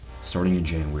starting in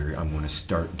January, I'm going to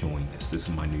start doing this. This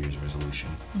is my New Year's resolution.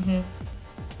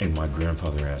 And my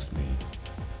grandfather asked me,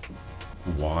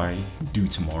 why do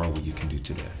tomorrow what you can do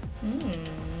today?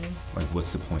 Like,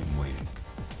 what's the point in waiting?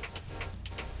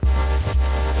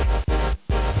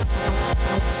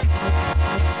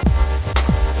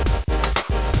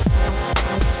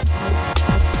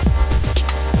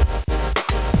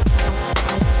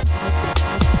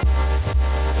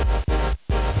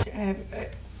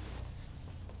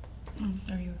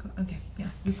 Are you okay? Yeah,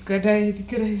 it's good. Good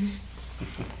idea.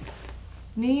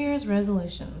 New Year's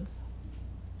resolutions.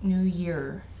 New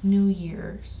Year.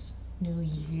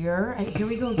 Here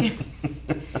we go again.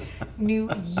 New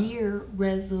Year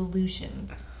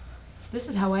resolutions. This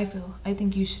is how I feel. I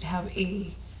think you should have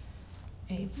a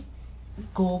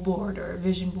goal board or a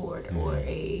vision board or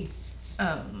a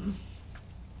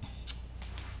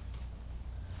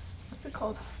what's it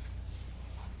called?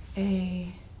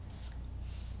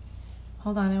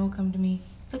 Hold on, it will come to me.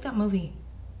 It's like that movie.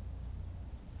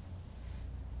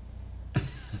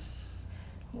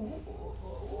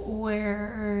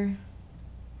 Where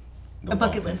The a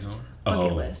bucket walking list. tour?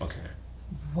 Bucket Oh, list. okay.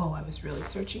 Whoa, I was really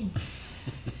searching.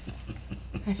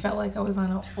 I felt like I was on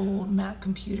an old Mac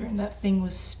computer and that thing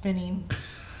was spinning.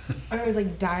 Or it was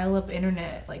like dial-up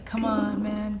internet. Like, come on,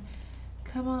 man.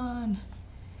 Come on.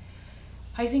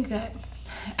 I think that,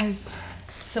 as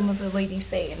some of the ladies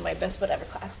say in my Best Whatever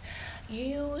class,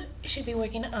 you should be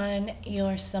working on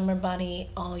your summer body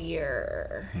all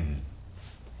year.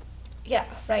 Yeah,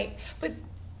 right. But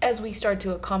as we start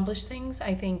to accomplish things,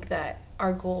 I think that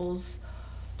our goals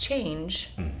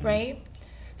change, right?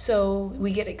 So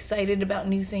we get excited about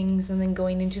new things, and then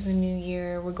going into the new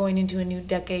year, we're going into a new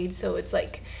decade. So it's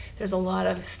like there's a lot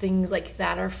of things like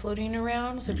that are floating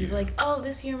around. So people are like, oh,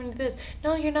 this year I'm going to do this.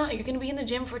 No, you're not. You're going to be in the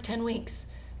gym for 10 weeks.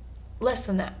 Less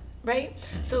than that, right?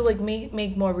 So like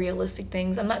make more realistic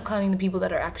things. I'm not clowning the people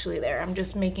that are actually there. I'm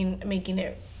just making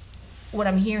it. What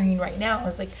I'm hearing right now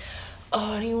is like, oh,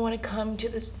 I don't even want to come to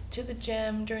the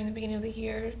gym during the beginning of the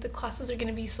year. The classes are going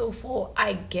to be so full.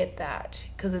 I get that,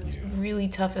 because it's really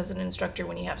tough as an instructor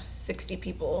when you have 60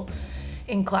 people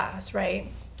in class,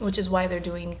 right? Which is why they're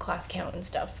doing class count and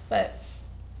stuff. But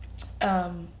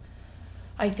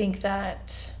I think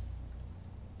that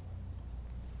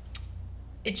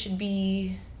it should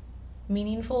be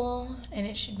meaningful, and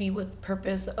it should be with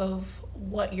purpose of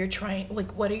what you're trying,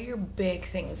 like what are your big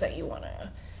things that you want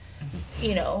to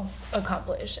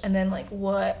accomplish, and then like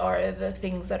what are the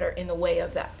things that are in the way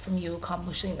of that from you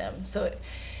accomplishing them. So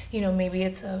maybe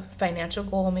it's a financial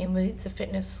goal, maybe it's a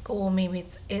fitness goal, maybe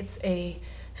it's a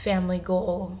family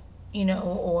goal,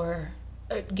 or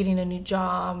getting a new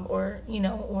job, or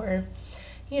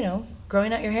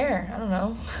growing out your hair, I don't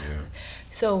know.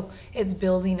 So it's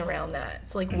building around that.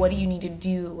 So like, what do you need to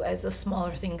do as the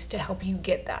smaller things to help you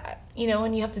get that?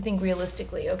 And you have to think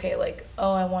realistically. Okay, like,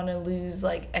 oh, I want to lose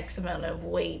like X amount of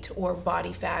weight or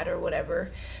body fat or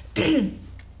whatever in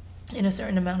a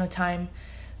certain amount of time.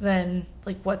 Then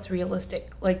like, what's realistic?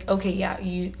 Like, okay, yeah,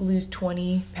 you lose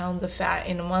 20 pounds of fat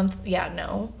in a month. Yeah,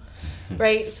 no,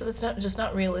 right? So that's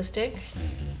not realistic.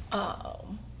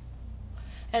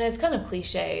 And it's kind of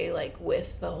cliche, like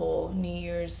with the whole New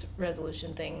Year's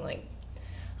resolution thing, like,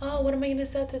 oh, what am I going to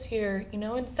set this year?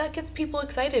 And that gets people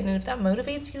excited. And if that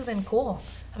motivates you, then cool.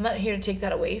 I'm not here to take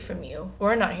that away from you.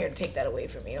 We're not here to take that away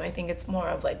from you. I think it's more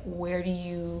of like, where do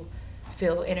you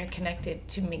feel interconnected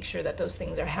to make sure that those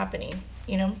things are happening,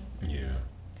 Yeah.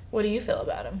 What do you feel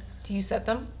about them? Do you set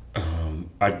them?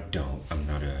 I don't. I'm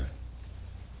not a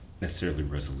necessarily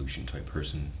resolution type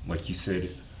person. Like you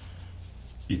said,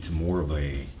 it's more of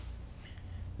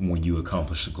when you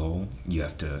accomplish a goal, you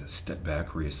have to step back,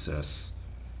 reassess,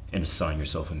 and assign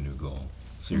yourself a new goal.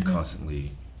 So you're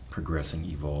constantly progressing,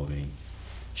 evolving,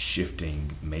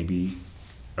 shifting, maybe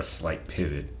a slight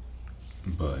pivot.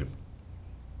 But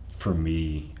for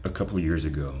me, a couple of years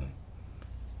ago,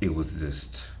 it was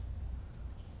this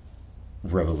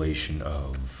revelation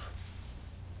of,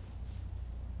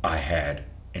 I had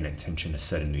an intention to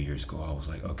set a New Year's goal. I was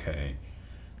like, okay,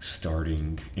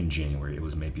 starting in January, it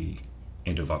was maybe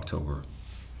end of October.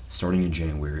 Starting in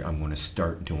January, I'm going to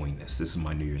start doing this. This is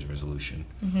my New Year's resolution.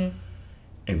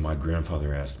 And my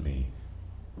grandfather asked me,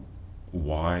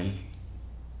 why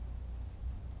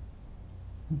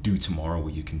do tomorrow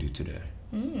what you can do today?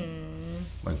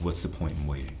 Like, what's the point in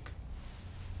waiting?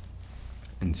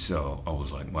 And so I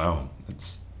was like, wow,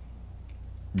 that's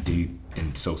deep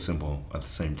and so simple at the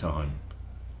same time.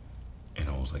 And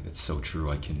I was like, that's so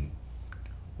true.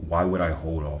 Why would I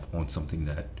hold off on something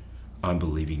that I'm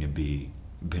believing to be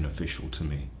beneficial to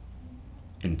me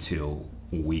until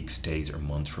weeks, days, or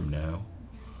months from now,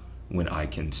 when I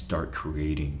can start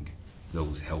creating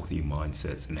those healthy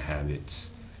mindsets and habits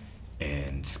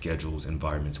and schedules,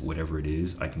 environments, whatever it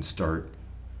is, I can start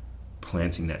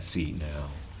planting that seed now.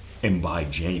 And by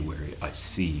January, I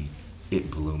see it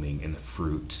blooming in the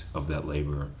fruit of that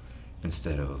labor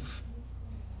instead of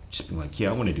just being like, yeah,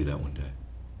 I want to do that one day.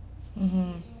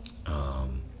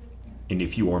 And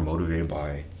if you are motivated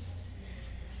by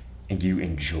and you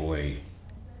enjoy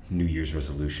New Year's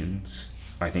resolutions,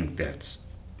 I think that's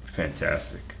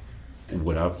fantastic.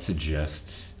 What I would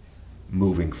suggest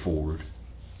moving forward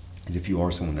is if you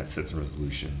are someone that sets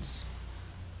resolutions,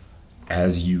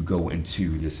 as you go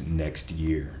into this next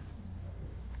year,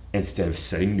 instead of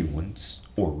setting new ones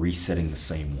or resetting the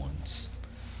same ones,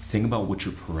 think about what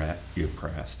your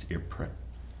past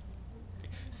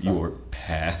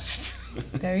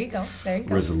There you go.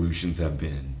 resolutions have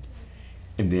been,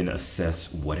 and then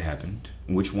assess what happened,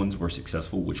 which ones were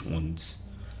successful, which ones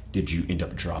did you end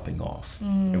up dropping off,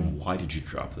 and why did you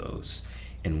drop those,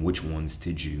 and which ones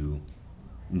did you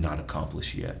not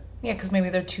accomplish yet. Yeah, because maybe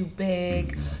they're too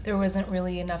big. There wasn't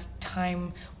really enough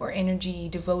time or energy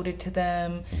devoted to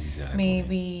them. Exactly.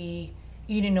 Maybe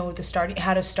you didn't know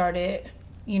how to start it,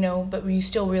 but you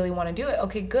still really want to do it.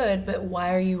 Okay, good, but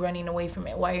why are you running away from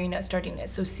it? Why are you not starting it?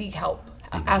 So seek help.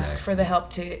 Ask for the help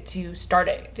to start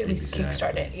it, to at least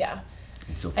kickstart it. Yeah.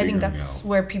 And so I think that's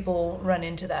where people run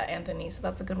into that, Anthony. So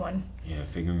that's a good one. Yeah,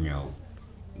 figuring out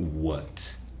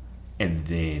what, and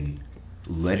then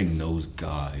letting those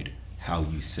guide how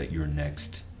you set your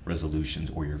next resolutions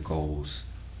or your goals.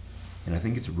 And I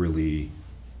think it's really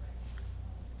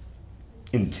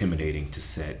intimidating to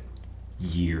set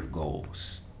year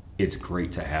goals. It's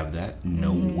great to have that,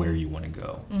 know where you want to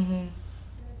go,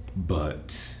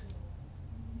 but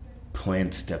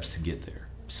plan steps to get there.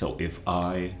 So if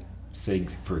I say,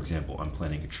 for example, I'm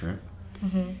planning a trip,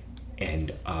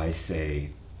 and I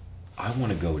say, I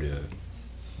want to go to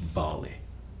Bali.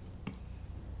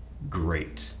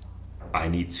 Great. I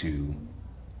need to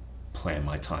plan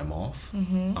my time off.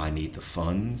 I need the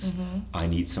funds. I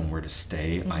need somewhere to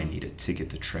stay. I need a ticket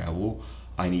to travel.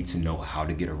 I need to know how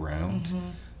to get around.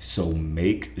 So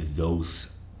make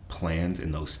those plans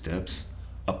and those steps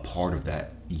a part of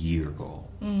that year goal.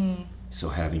 So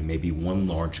having maybe one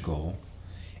large goal,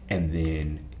 and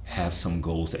then have some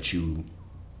goals that you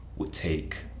would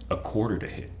take a quarter to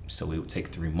hit. So it would take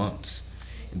 3 months.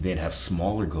 And then have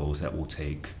smaller goals that will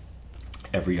take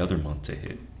every other month to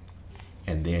hit.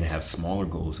 And then have smaller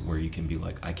goals where you can be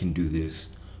like, I can do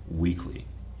this weekly.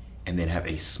 And then have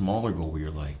a smaller goal where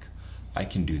you're like, I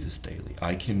can do this daily.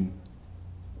 I can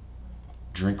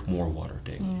drink more water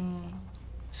daily.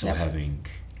 So having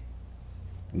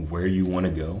where you want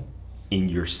to go in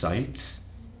your sights,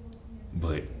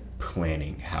 but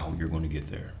planning how you're going to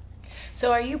get there.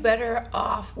 So are you better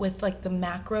off with like the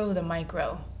macro, the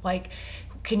micro? Like,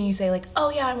 can you say like, oh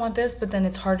yeah, I want this, but then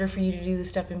it's harder for you to do the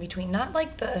stuff in between? Not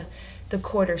like the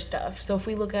quarter stuff. So if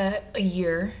we look at a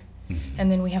year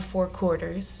and then we have 4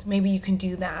 quarters, maybe you can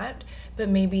do that, but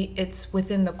maybe it's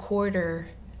within the quarter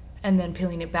and then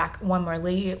peeling it back one more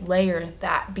layer.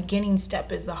 That beginning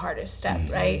step is the hardest step,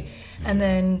 right? And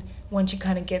then once you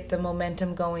kind of get the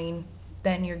momentum going,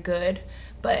 then you're good.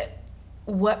 But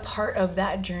what part of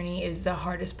that journey is the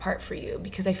hardest part for you?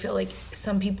 Because I feel like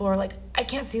some people are like, I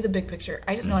can't see the big picture.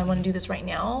 I just know I want to do this right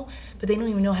now, but they don't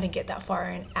even know how to get that far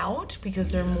and out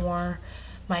because they're more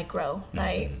micro,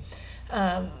 right?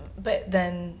 But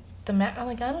then I'm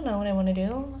like, I don't know what I want to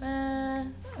do. I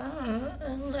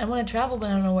want to travel, but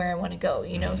I don't know where I want to go,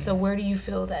 So where do you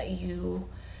feel that you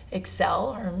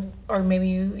excel, or maybe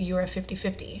you're a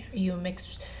 50-50? Are you a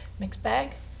mixed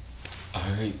bag?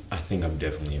 I think I'm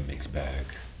definitely a mixed bag.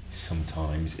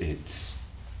 Sometimes it's,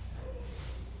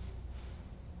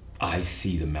 I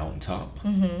see the mountaintop.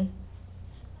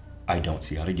 I don't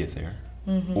see how to get there.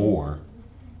 Or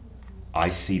I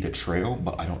see the trail,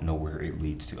 but I don't know where it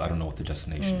leads to. I don't know what the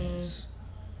destination is.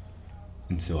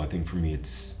 And so I think for me,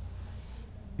 it's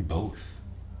both.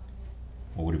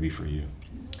 What would it be for you?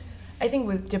 I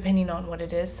think depending on what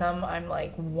it is, some I'm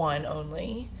like one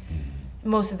only.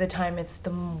 Most of the time it's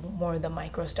more the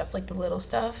micro stuff, like the little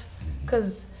stuff,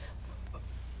 because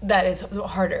that is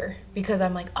harder, because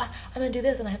I'm like, I'm gonna do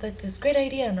this and I have like this great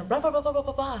idea and blah blah blah blah blah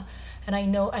blah blah, and I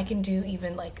know I can do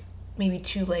even like maybe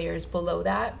 2 layers below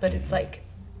that, but it's like,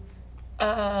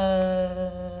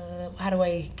 how do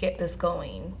I get this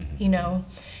going,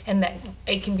 and that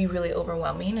it can be really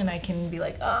overwhelming, and I can be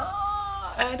like,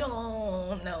 I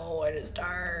don't know where to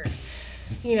start.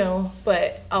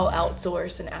 But I'll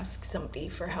outsource and ask somebody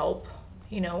for help,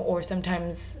 or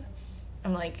sometimes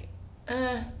I'm like,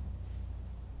 and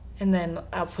then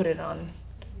I'll put it on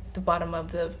the bottom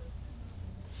of the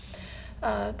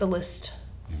the list,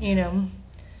 you know.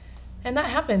 And that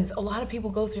happens. A lot of people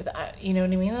go through that, you know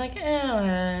what I mean?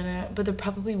 Like, but they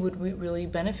probably would really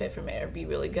benefit from it or be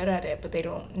really good at it, but they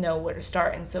don't know where to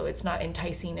start. And so it's not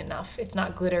enticing enough. It's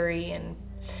not glittery and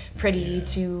pretty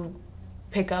to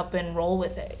pick up and roll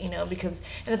with it, you know, because,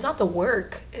 and it's not the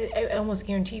work. I almost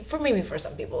guarantee, for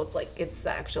some people, it's like, it's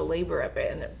the actual labor of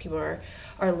it, and that people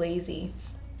are lazy.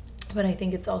 But I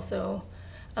think it's also,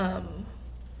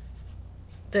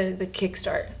 the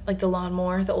kickstart, like the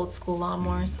lawnmower, the old school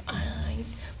lawnmowers. I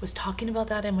was talking about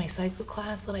that in my cycle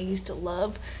class, that I used to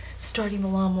love starting the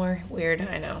lawnmower. Weird,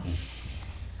 I know.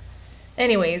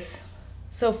 Anyways,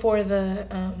 so for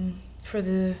the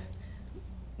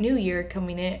new year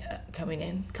coming in,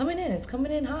 it's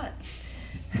coming in hot.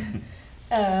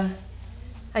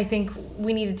 I think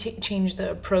we need to change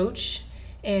the approach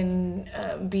and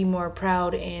be more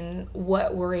proud in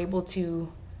what we're able to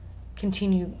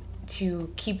continue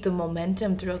to keep the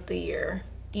momentum throughout the year.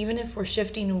 Even if we're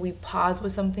shifting and we pause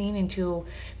with something until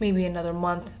maybe another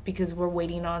month because we're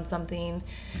waiting on something,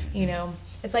 you know.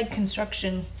 It's like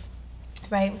construction,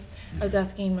 right? I was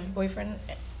asking my boyfriend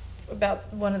about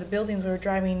one of the buildings we were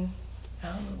driving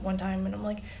one time, and I'm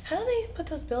like, how do they put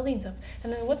those buildings up?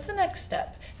 And then what's the next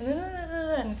step?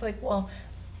 And it's like, well,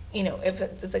 you know, if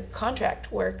it's a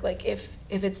contract work, like if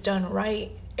it's done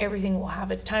right, everything will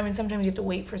have its time. And sometimes you have to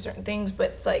wait for certain things,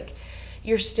 but it's like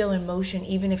you're still in motion.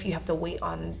 Even if you have to wait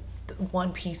on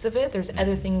one piece of it, there's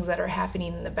other things that are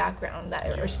happening in the background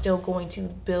that are still going to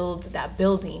build that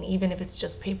building, even if it's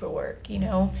just paperwork, you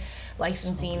know,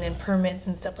 licensing and permits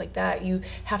and stuff like that. You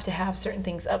have to have certain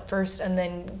things up first and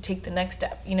then take the next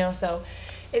step, you know. So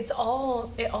it all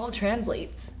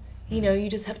translates, you know. You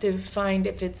just have to find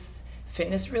if it's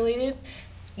fitness related,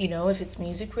 you know, if it's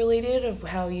music related, of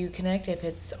how you connect, if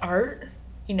it's art,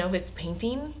 you know, if it's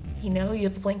painting, you know, you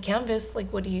have a blank canvas,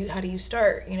 like how do you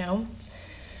start, you know?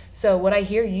 So what I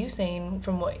hear you saying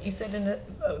from what you said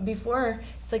before,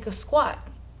 it's like a squat.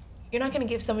 You're not going to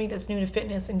give somebody that's new to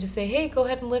fitness and just say, hey, go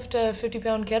ahead and lift a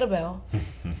 50-pound kettlebell,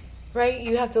 right?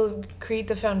 You have to create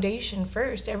the foundation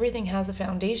first. Everything has a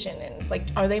foundation, and it's like,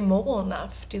 are they mobile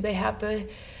enough? Do they have the,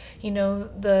 you know,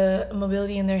 the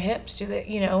mobility in their hips? Do they,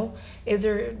 you know, is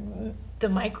there the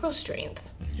micro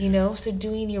strength, you know? So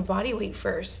doing your body weight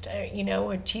first, you know,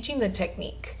 or teaching the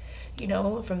technique, you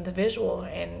know, from the visual,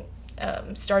 and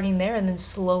starting there and then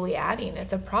slowly adding.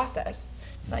 It's a process.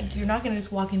 It's like you're not going to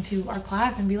just walk into our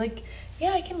class and be like,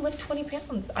 yeah, I can lift 20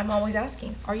 pounds. I'm always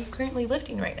asking, are you currently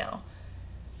lifting right now?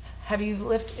 Have you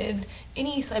lifted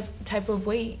any type of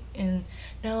weight? And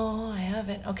no, I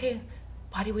haven't. Okay,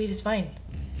 body weight is fine.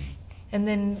 And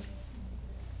then,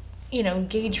 you know,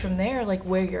 gauge from there, like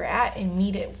where you're at, and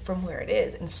meet it from where it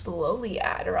is, and slowly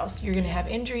add, or else you're going to have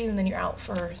injuries and then you're out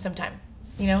for some time,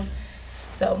 you know?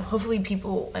 So hopefully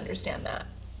people understand that.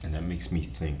 And that makes me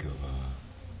think of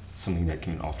something that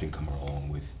can often come along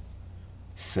with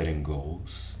setting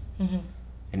goals.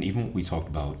 And even what we talked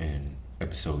about in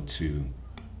episode 2,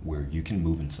 where you can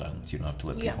move in silence, you don't have to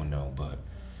let people know, but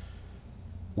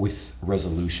with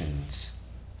resolutions,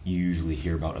 you usually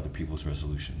hear about other people's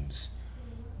resolutions.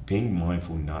 Being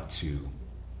mindful not to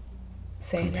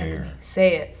compare. It, Anthony.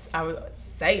 Say it. I would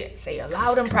say it. Say it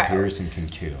loud and proud. Comparison can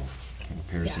kill.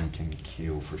 Comparison can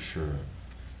kill for sure.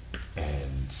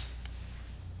 And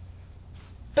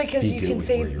because you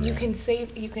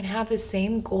can have the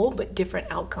same goal but different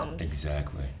outcomes.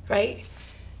 Exactly. Right?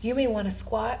 You may want to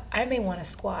squat, I may want to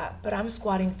squat, but I'm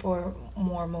squatting for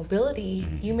more mobility.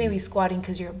 You may be squatting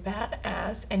because you're a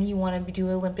badass and you want to do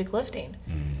Olympic lifting.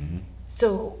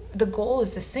 So the goal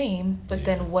is the same, but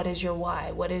then what is your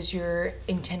why? What is your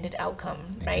intended outcome,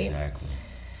 right? Exactly.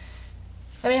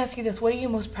 Let me ask you this. What are you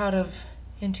most proud of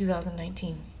in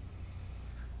 2019?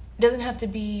 It doesn't have to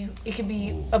be, it could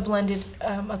be a blended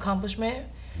accomplishment.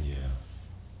 Yeah.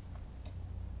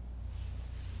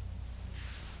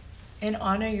 And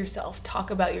honor yourself.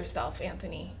 Talk about yourself,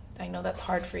 Anthony. I know that's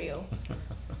hard for you.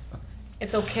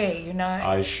 It's okay. You're not.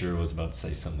 I sure was about to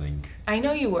say something. I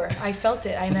know you were. I felt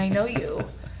it, and I know you.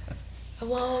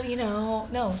 Well, you know,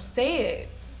 no, say it.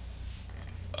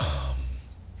 I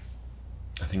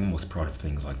think I'm most proud of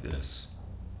things like this.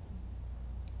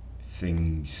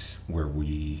 Things where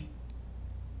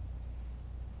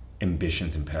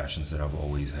ambitions and passions that I've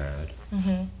always had.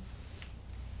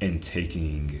 And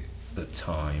taking the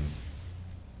time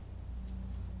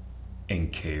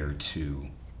and care to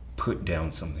put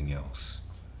down something else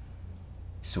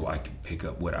so I can pick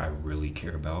up what I really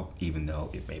care about, even though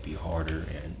it may be harder,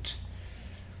 and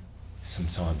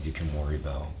sometimes you can worry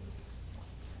about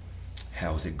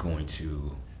how is it going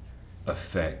to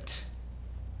affect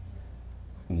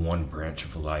one branch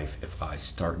of life if I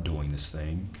start doing this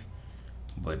thing,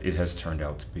 but it has turned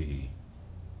out to be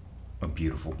a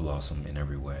beautiful blossom in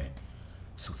every way.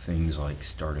 So things like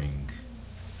starting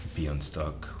Be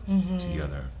Unstuck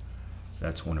together,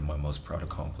 that's one of my most proud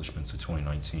accomplishments of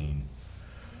 2019.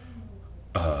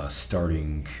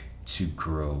 Starting to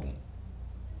grow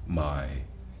my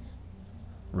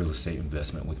real estate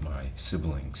investment with my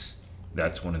siblings,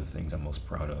 that's one of the things I'm most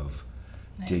proud of.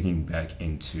 Nice. Digging back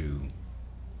into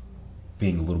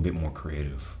being a little bit more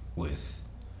creative with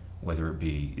whether it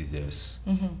be this,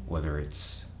 whether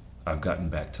it's I've gotten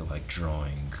back to like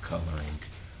drawing, coloring,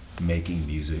 making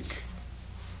music,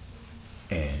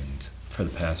 and for the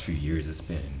past few years it's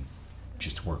been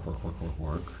just work,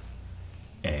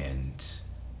 and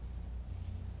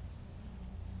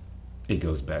it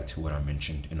goes back to what I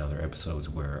mentioned in other episodes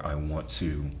where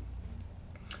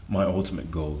my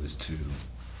ultimate goal is to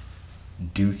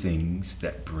do things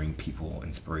that bring people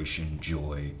inspiration,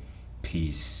 joy,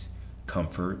 peace,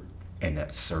 comfort, and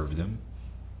that serve them,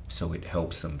 so it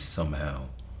helps them somehow.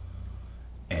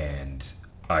 And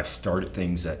I've started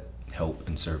things that help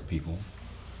and serve people,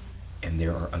 and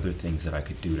there are other things that I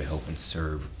could do to help and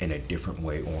serve in a different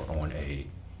way or on a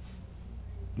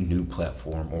new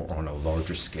platform or on a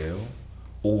larger scale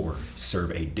or serve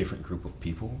a different group of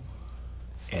people.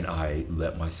 And I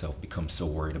let myself become so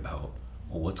worried about,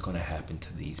 well, what's going to happen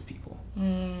to these people?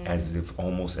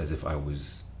 Almost as if I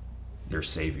was their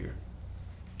savior,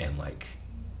 and like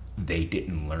they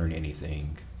didn't learn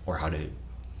anything or how to,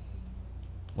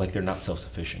 like they're not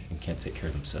self-sufficient and can't take care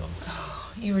of themselves.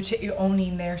 You're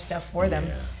owning their stuff for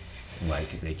them.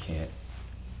 Like they can't.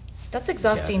 That's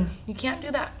exhausting. You can't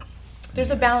do that.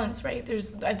 There's a balance, right?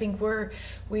 I think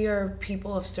we are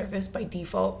people of service by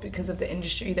default because of the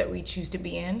industry that we choose to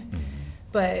be in.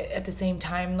 But at the same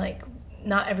time, like,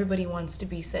 not everybody wants to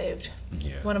be saved.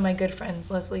 One of my good friends,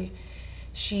 Leslie,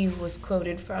 she was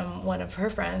quoted from one of her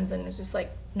friends, and it was just like,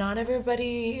 not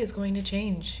everybody is going to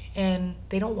change, and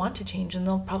they don't want to change, and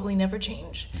they'll probably never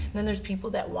change. And then there's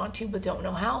people that want to but don't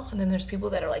know how, and then there's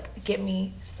people that are like, get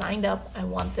me signed up, I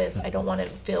want this, I don't want to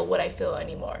feel what I feel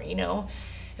anymore, you know?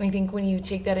 And I think when you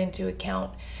take that into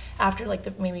account after like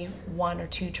the maybe 1 or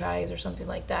 2 tries or something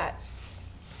like that,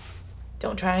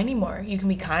 don't try anymore. You can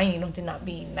be kind, you don't have to not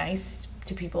be nice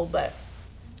to people, but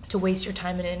to waste your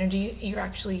time and energy, you're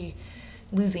actually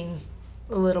losing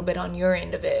a little bit on your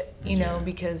end of it, you know,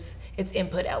 because it's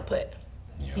input output,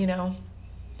 you know?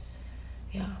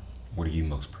 Yeah. What are you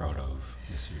most proud of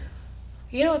this year?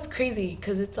 You know, it's crazy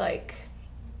because it's like,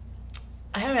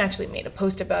 I haven't actually made a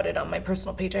post about it on my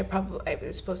personal page. I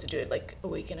was supposed to do it like a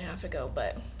week and a half ago,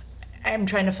 but I'm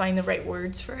trying to find the right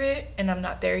words for it, and I'm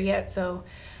not there yet. So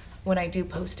when I do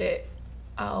post it,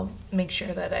 I'll make sure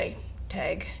that I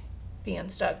tag Be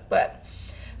Unstuck. But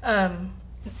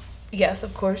yes,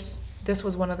 of course, this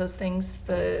was one of those things.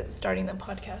 Starting the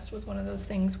podcast was one of those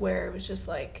things where it was just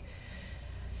like,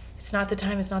 it's not the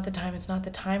time, it's not the time, it's not the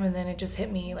time. And then it just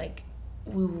hit me like,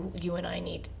 you and I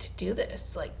need to do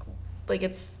this. Like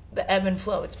it's the ebb and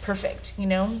flow. It's perfect, you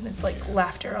know? It's like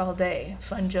laughter all day,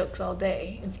 fun jokes all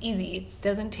day. It's easy. It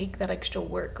doesn't take that extra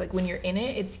work. Like when you're in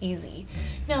it, it's easy.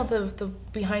 Now the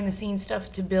behind the scenes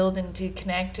stuff to build and to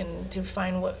connect and to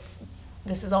find what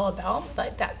this is all about,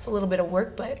 like that's a little bit of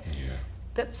work, but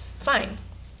that's fine.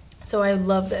 So I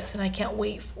love this, and I can't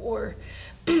wait for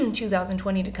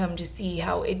 2020 to come to see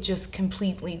how it just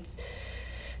completely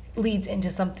leads into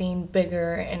something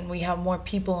bigger, and we have more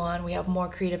people on, we have more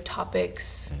creative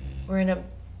topics, we're in a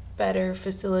better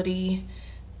facility,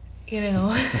 you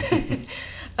know.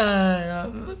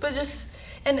 But just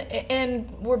and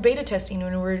we're beta testing,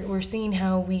 and we're seeing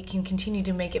how we can continue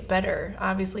to make it better.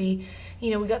 Obviously,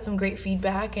 you know, we got some great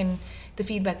feedback, and the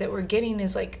feedback that we're getting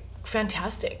is like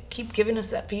fantastic. Keep giving us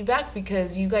that feedback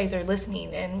because you guys are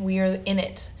listening and we are in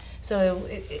it. So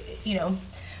you know,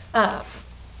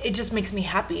 it just makes me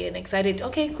happy and excited.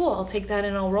 Okay, cool, I'll take that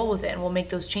and I'll roll with it, and we'll make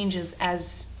those changes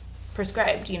as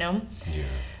prescribed, you know? Yeah.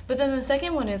 But then the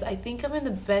second one is, I think I'm in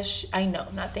the best, I'm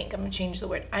gonna change the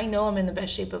word. I know I'm in the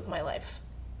best shape of my life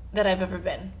that I've ever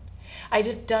been. I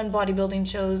just done bodybuilding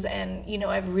shows, and, you know,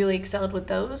 I've really excelled with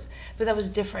those, but that was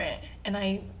different. And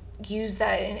I used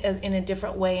that in a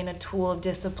different way, in a tool of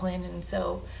discipline. And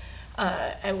so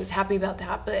I was happy about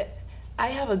that. But I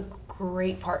have a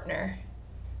great partner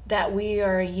that we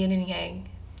are a yin and yang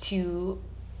to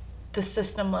the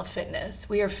system of fitness.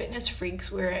 We are fitness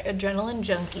freaks. We're adrenaline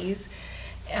junkies.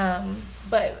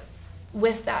 But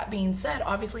with that being said,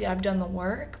 obviously I've done the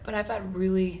work, but I've had a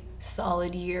really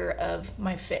solid year of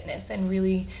my fitness and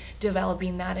really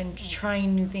developing that and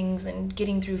trying new things and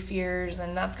getting through fears.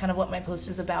 And that's kind of what my post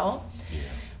is about. Yeah.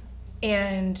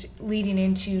 and leading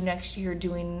into next year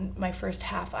doing my first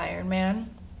half Ironman.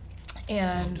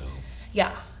 And So dope.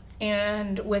 yeah,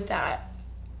 and with that,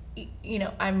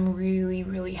 I'm really,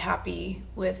 really happy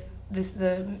with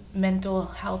the mental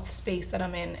health space that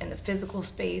I'm in and the physical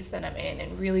space that I'm in,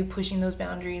 and really pushing those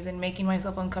boundaries and making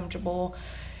myself uncomfortable.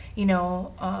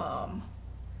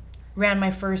 Ran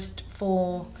my first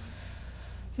full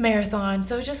marathon.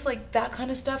 So just like that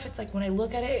kind of stuff, it's like when I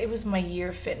look at it, it was my year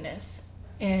of fitness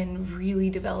and really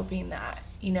developing that,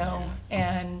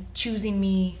 and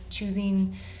choosing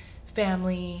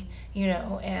family,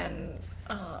 and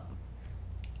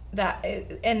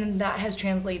that has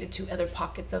translated to other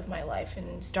pockets of my life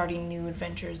and starting new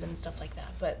adventures and stuff like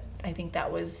that. But I think that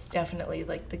was definitely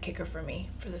like the kicker for me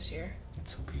for this year.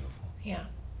 It's so beautiful. Yeah.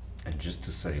 And just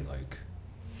to say, like,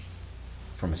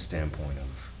 from a standpoint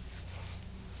of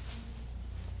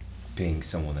being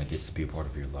someone that gets to be a part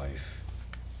of your life,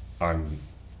 I'm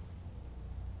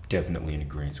definitely in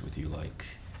agreement with you. Like,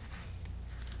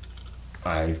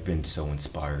 I've been so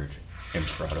inspired and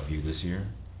proud of you this year.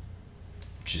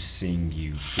 Just seeing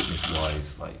you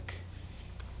fitness-wise, like,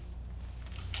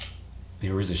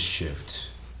 there was a shift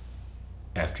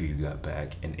after you got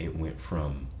back, and it went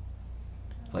from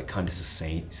like kind of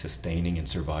sustaining and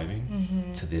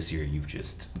surviving to this year you've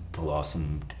just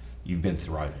blossomed. You've been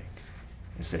thriving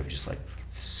instead of just like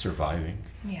surviving.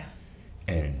 Yeah.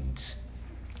 And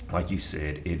like you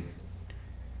said, it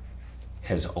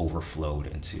has overflowed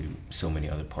into so many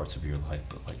other parts of your life,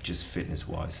 but like just fitness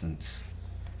wise, since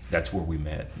that's where we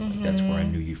met, like that's where I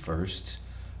knew you first,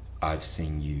 I've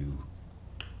seen you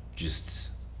just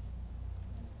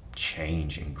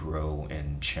change and grow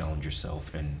and challenge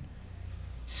yourself and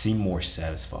seem more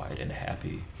satisfied and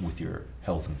happy with your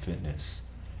health and fitness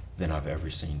than I've ever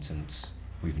seen since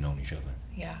we've known each other.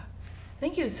 Yeah, I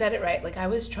think you said it right. Like I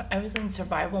was in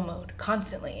survival mode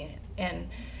constantly, and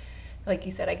like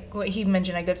you said, he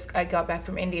mentioned I got back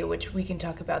from India, which we can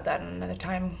talk about that another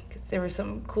time because there were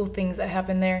some cool things that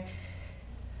happened there.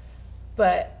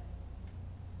 But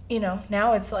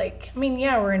now it's like,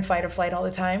 we're in fight or flight all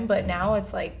the time, but now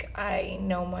it's like I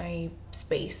know my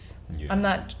space. Yeah. I'm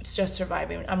not just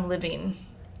surviving, I'm living,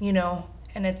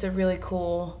 and it's a really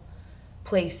cool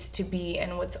place to be.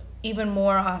 And what's even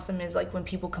more awesome is like when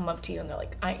people come up to you and they're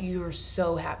like, you're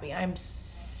so happy. I'm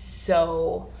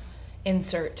so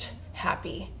insert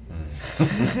happy.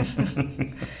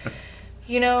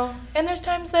 And there's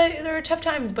times that there are tough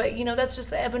times, but that's just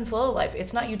the ebb and flow of life.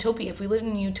 It's not utopia. If we lived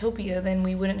in utopia, then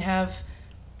we wouldn't have,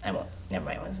 I won't, never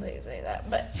mind, I won't say that,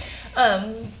 but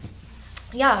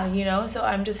so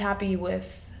I'm just happy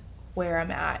with where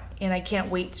I'm at, and I can't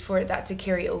wait for that to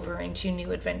carry over into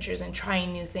new adventures and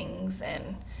trying new things.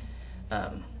 And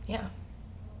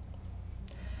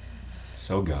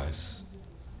so guys,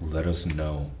 let us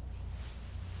know.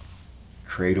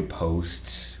 Create a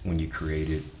post when you create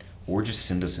it, or just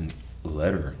send us a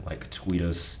letter, like tweet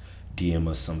us, DM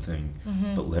us something,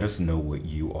 but let us know what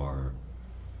you are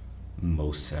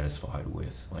most satisfied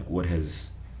with. Like, what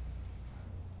has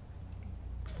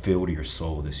filled your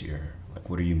soul this year? Like,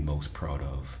 what are you most proud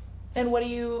of? And what are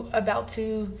you about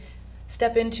to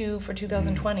step into for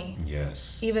 2020?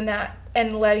 Yes. Even that,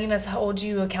 and letting us hold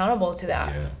you accountable to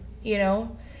that. Yeah.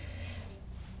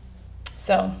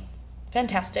 So,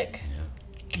 fantastic. Yeah.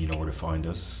 You know where to find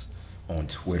us on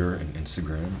Twitter and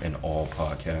Instagram and all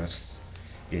podcasts.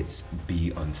 It's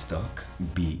Be Unstuck,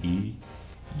 BEUNSTUKK.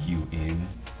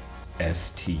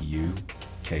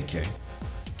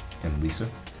 And Lisa?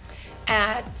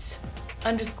 At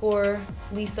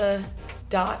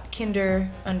 _Lisa.Kinder_.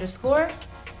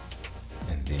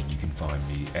 And then you can find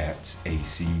me at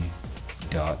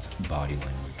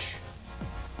AC.bodylanguage.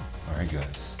 Alright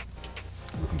guys,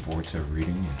 looking forward to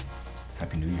reading, and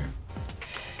Happy New Year.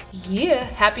 Yeah,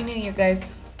 Happy New Year,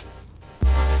 guys.